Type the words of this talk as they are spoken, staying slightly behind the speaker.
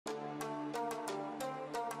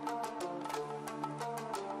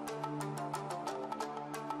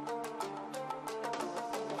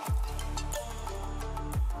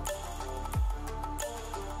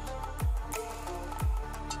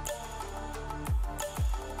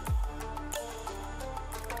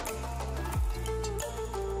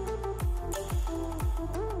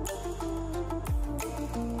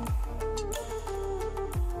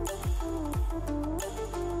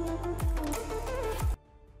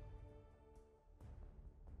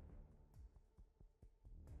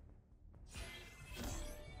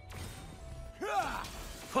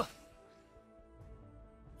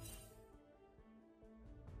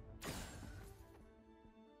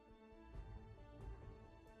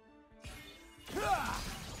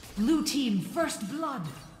Blue team first blood.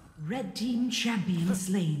 Red team champion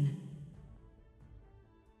slain.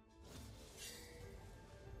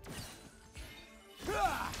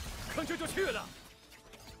 吭哧就去了。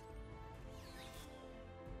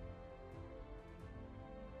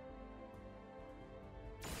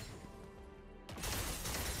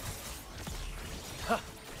哈！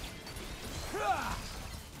哈！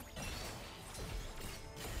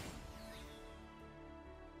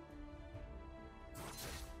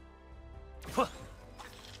呵！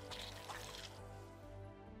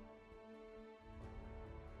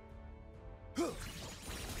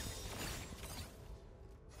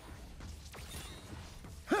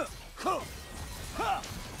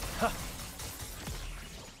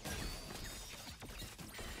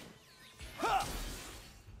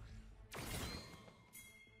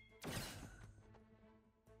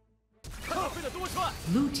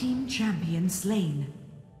 Blue team champion slain.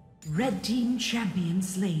 Red team champion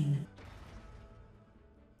slain.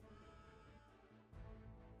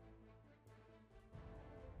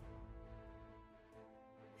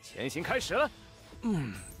 前行开始了。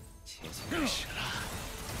前行开始了。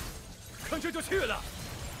吭哧就去了。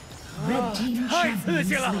 Red team 太刺 champion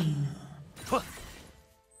激了！ slain. 呵。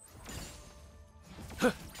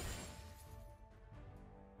哼。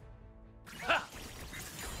哈。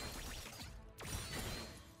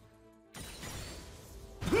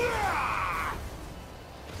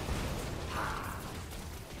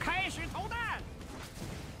 开始投弹，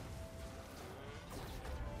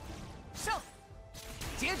上，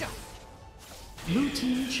接着。 Blue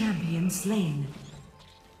team champion slain.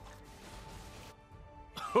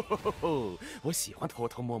 吼吼吼吼！我喜欢偷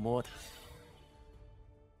偷摸摸的。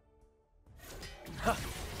哈，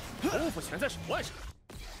功夫全在手腕上。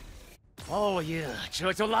报应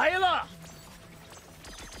这就来了。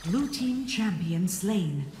 Blue team champion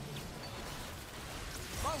slain.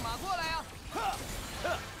 放马过来呀！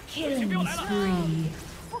 Killing spree.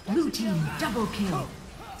 Blue team double kill.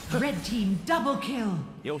 Red team double kill.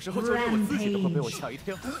 有时候就连我自己都会被我吓一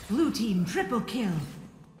跳。 Blue team triple kill.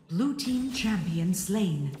 Blue team champion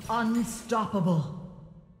slain. Unstoppable.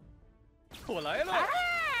 我来了！啊！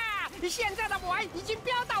现在的我已经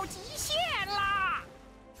飙到极限了。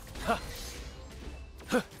哈，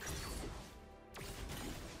哼，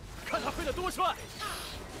看他飞得多帅！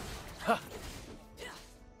哈，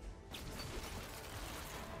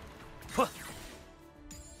呵，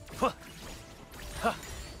呵，哈，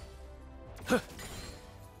哼。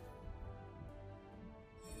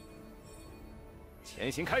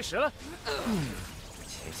 前行开始了，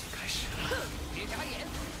前行开始了，别眨眼，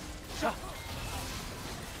上，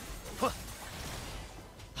呵，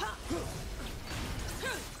哈，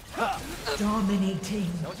 Dominating.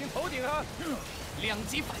 小心头顶啊！两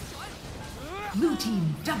级反转。 Blue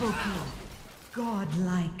team double kill.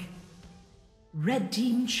 Godlike. Red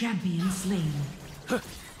team champion slain. 哈，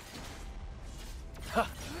 呵，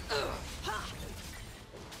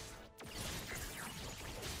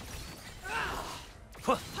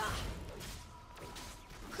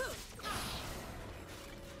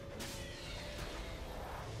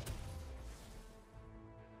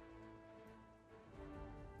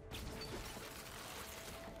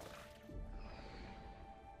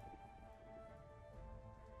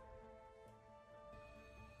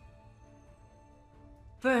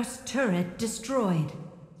 First turret destroyed.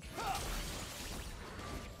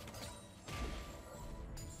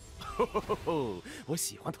 吼吼吼吼！我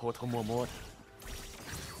喜欢偷偷摸摸的。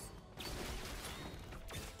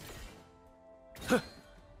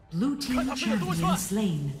 Blue team champion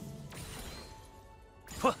slain.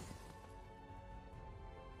 呵，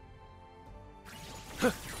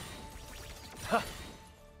呵，哈，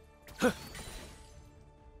呵，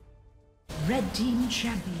 Red team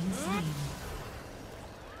champion slain.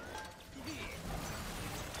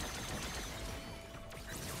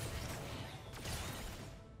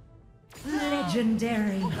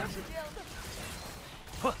 Legendary.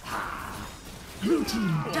 呵， Blue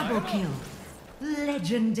team double kill.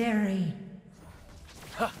 Legendary.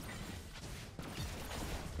 哈，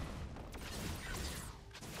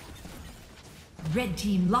 Red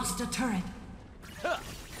team lost a turret. 呵，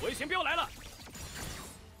回旋镖来了。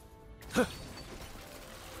呵。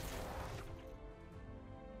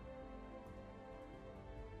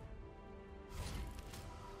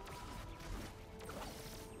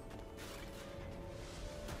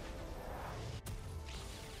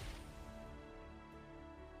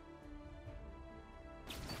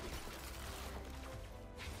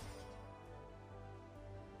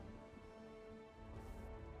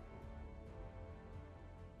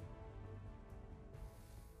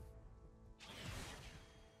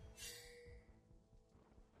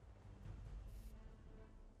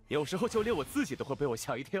有时候就连我自己都会被我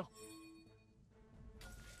吓一跳。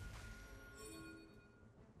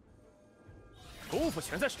功夫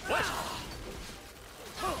全在手腕上。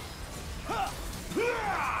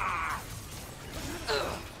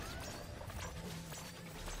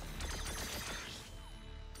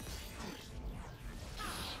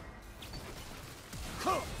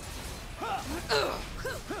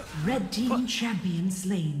Red team champion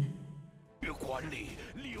slain. 血管里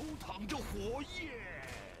流淌着火焰，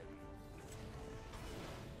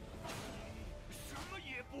什么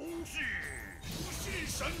也不是，不是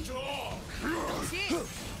神者。为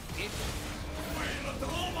了德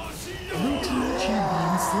玛西亚。Blue team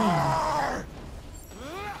champion slain.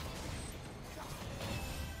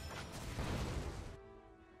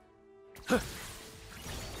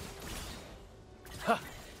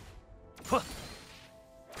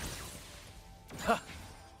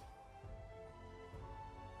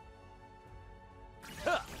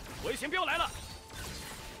 危险镖来了！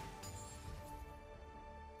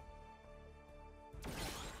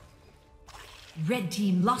 Red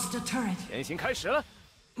team lost a turret. 前行开始了，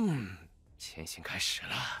前行开始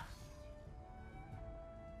了。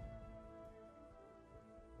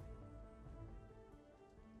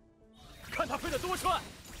看他飞得多帅！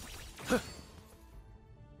哼。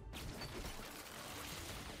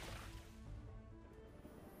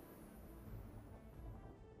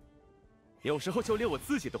有时候就连我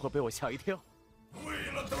自己都会被我吓一跳。为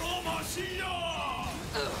了德玛西亚！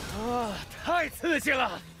啊，太刺激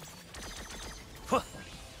了！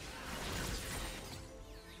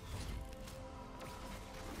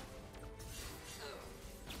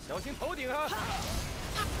 小心头顶啊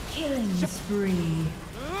Killing spree.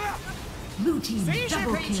 Blue team 随时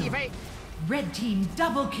double 可以起 kill. 飞。 Red team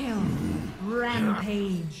double kill.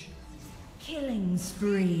 Rampage. Killing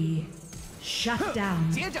spree. Shut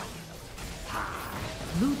down. 接着，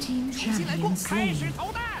 Blue team 重新来过， champion 开始 slain.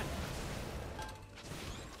 投弹。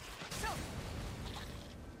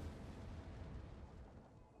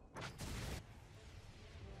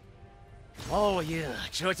 报应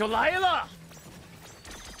这就来了！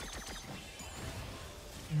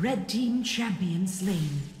 Red team champion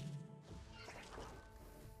slain.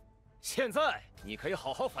 现在你可以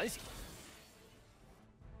好好反省。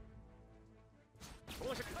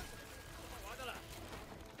我是看好玩的了。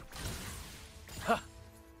哈！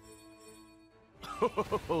吼吼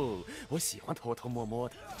吼吼！我喜欢偷偷摸摸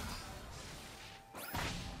的。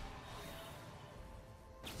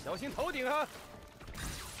小心头顶啊！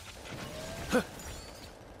哼！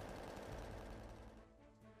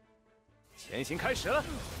前行开始了。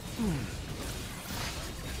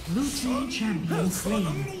 Blue team champion slain.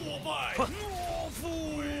 落败，懦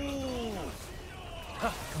夫！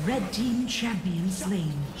 Red team champion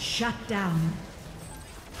slain. Shut down.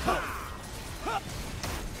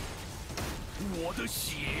 我的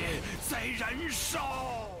血在燃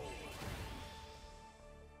烧。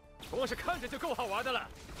光是看着就够好玩的了。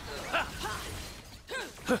哈！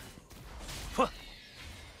哼！哼！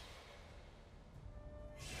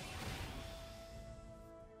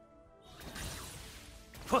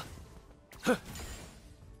 哼！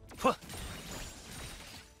哼！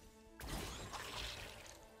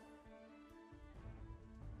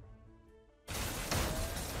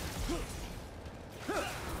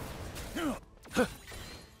哼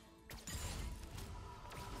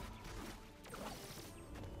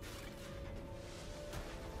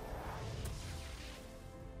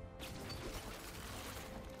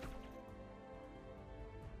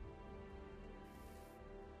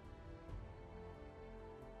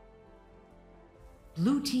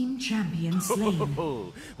！Blue team champion slain.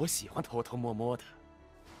 哦，我喜欢偷偷摸摸的。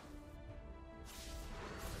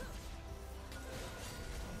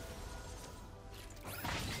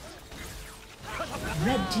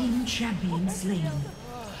 Red team champion slain.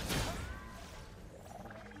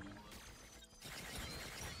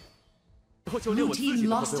 然后就连我自己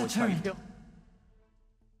都会被我吓一跳。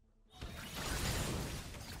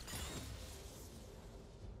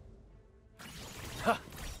哈！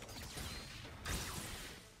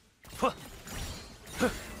哼！哼！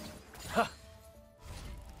哈！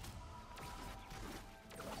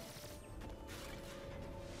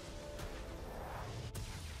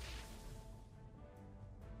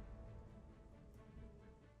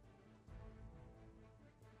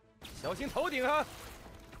小心头顶啊！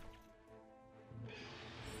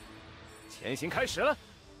 前行开始了，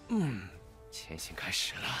前行开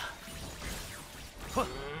始了。哼，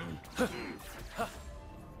哼，哈！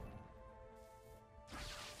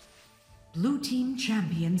 Blue team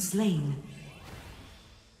champion slain.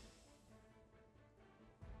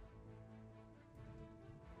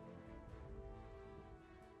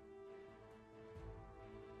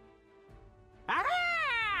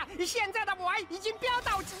 现在的我已经飙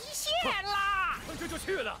到极限了。看这就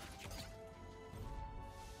去了。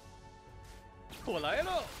我来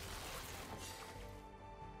喽！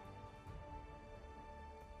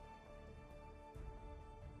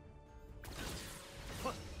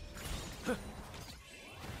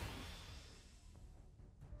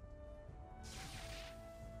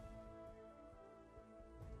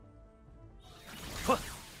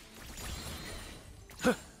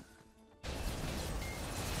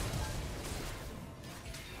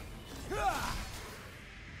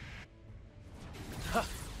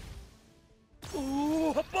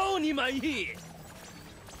包你满意！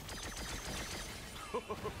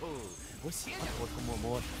我喜欢偷偷摸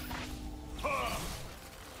摸的。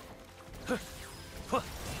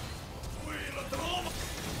为了德玛，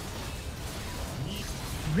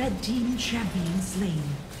 Red team champion slain.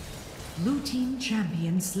 Blue team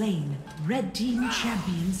champion slain. Red team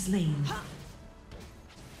champion slain.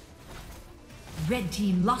 Red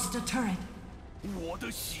team lost a turret. 我的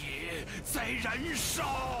血在燃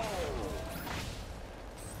烧。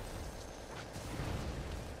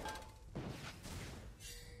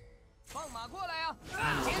 放马过来啊！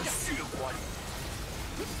接着，血管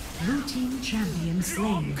Blue team champion 让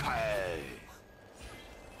slain. 开！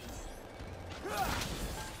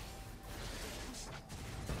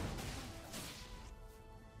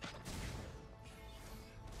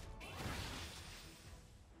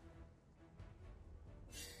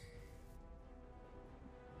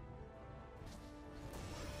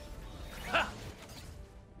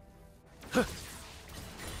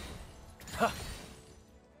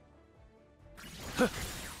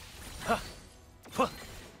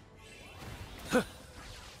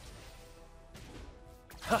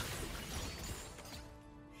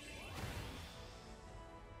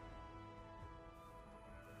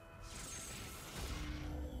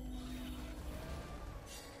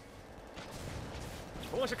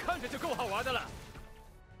 光是看着就够好玩的了。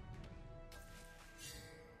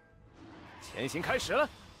前行开始了，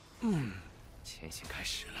前行开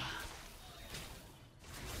始了。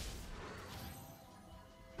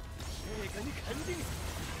这个你肯定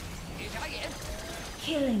别眨眼，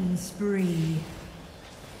 Killing spree.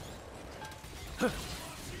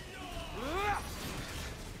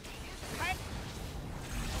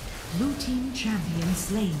 Blue team champion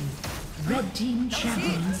slain. Red team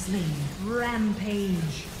champion slain.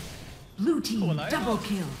 Rampage. Blue team double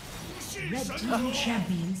kill. Red team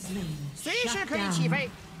champion slain. 随时 Shut 可以起 down.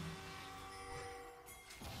 飞。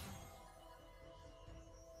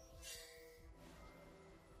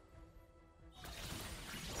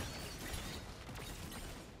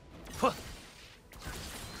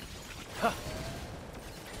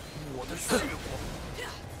我的血管，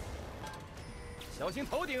小心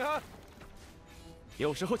头顶啊！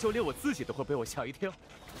有时候就连我自己都会被我吓一跳。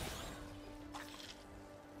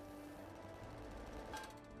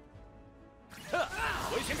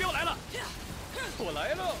回旋镖来了，我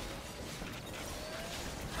来喽！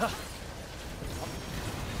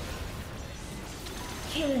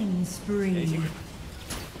 Killing spree.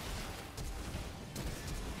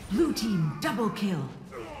 Blue team double kill.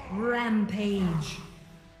 Rampage.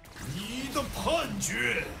 你的判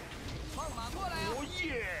决，放马过来啊！我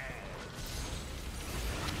也。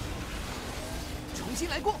 重新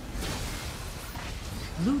来过。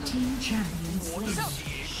 Blue team champion slain.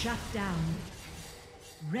 Shut down.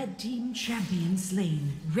 Red team champion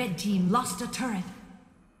slain. Red team lost a turret.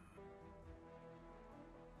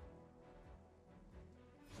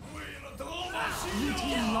 为了德玛西 Blue 亚，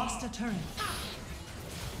 team lost a turret.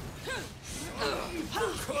 不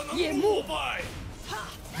可能落败。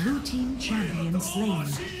 Blue team champion 德玛 slain.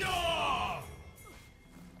 西亚，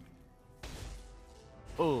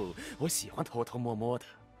哦，我喜欢偷偷摸摸的。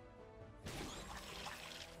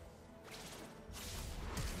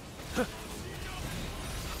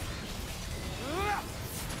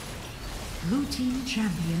 Blue team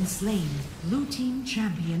champion slain. Blue team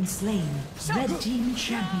champion slain. Red team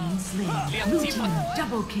champion slain. Blue team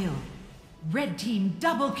double kill. Red team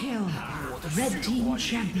double kill. Red team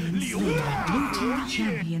champion slain. Blue team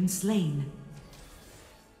champion slain.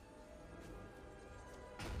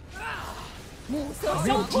 暮色 Red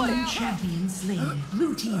烧破 team 了。 champion slain.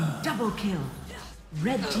 Blue team double kill.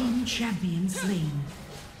 Red team champion slain.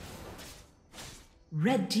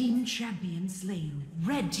 Red team champion slain.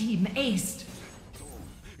 Red team aced.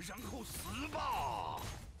 然后死吧！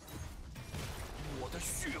我的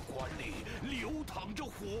血管里流淌着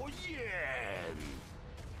火焰。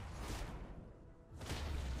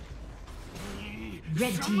你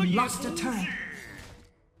Red 什么 team 也 lost a 不 turret. 是。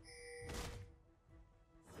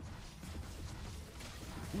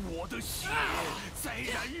我的血在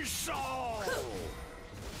燃烧。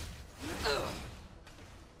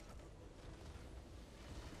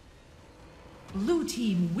Blue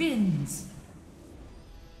team wins.